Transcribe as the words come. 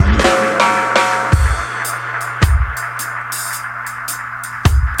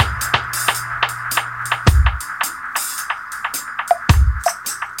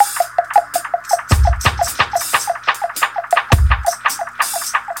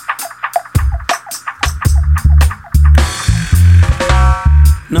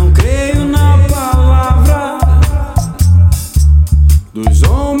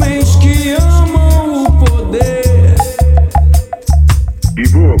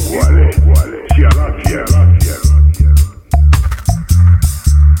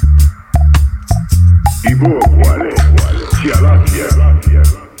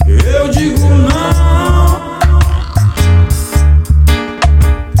Eu digo não.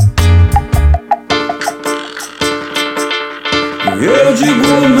 Eu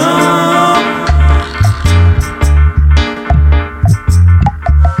digo não.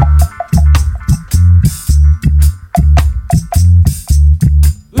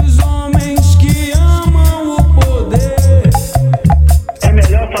 Os homens que amam o poder, é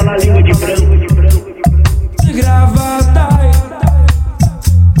melhor falar língua de branco, de gravata,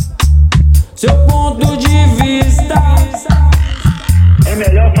 seu ponto de vista. É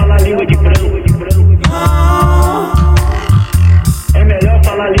melhor falar língua de branco, Não. é melhor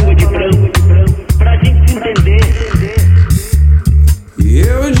falar língua de branco, pra gente se entender.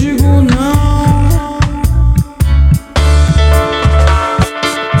 Eu digo não.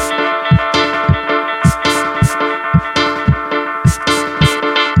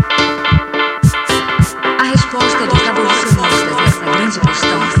 A resposta dos abolicionistas a essa grande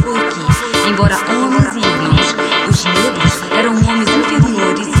questão foi que, embora homens e irmãos, os negros eram homens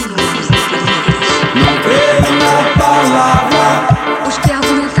inferiores e irmãos inferiores. Não creio na palavra. Os que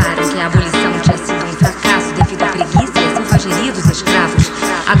argumentaram que a abolição tinha sido um fracasso devido à preguiça e à selvageria dos escravos,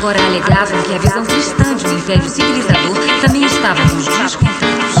 agora alegavam que a visão cristã de um império civilizador também estava nos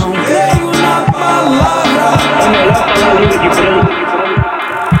descontados. Não creio na palavra. É melhor falar língua de branco.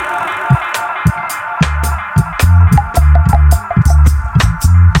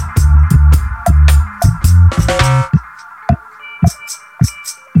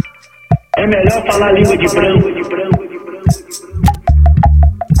 É melhor falar língua de branco.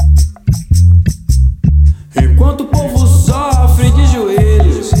 Enquanto o povo sofre de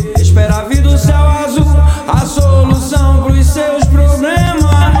joelhos, espera vir do céu azul a solução pros seus problemas.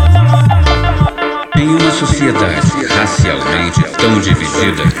 Em uma sociedade racialmente tão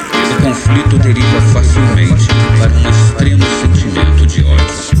dividida, o conflito deriva facilmente para um extremo sentimento de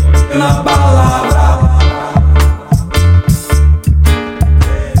ódio. Na palavra.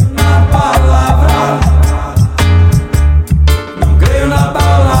 Não creio na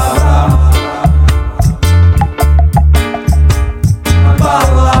palavra. Na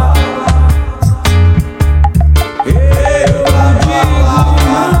palavra. Eu digo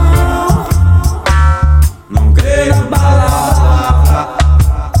não. Não creio na palavra.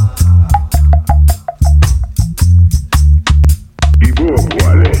 E boa,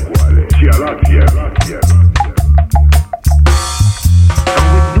 qual é? Se a láfia.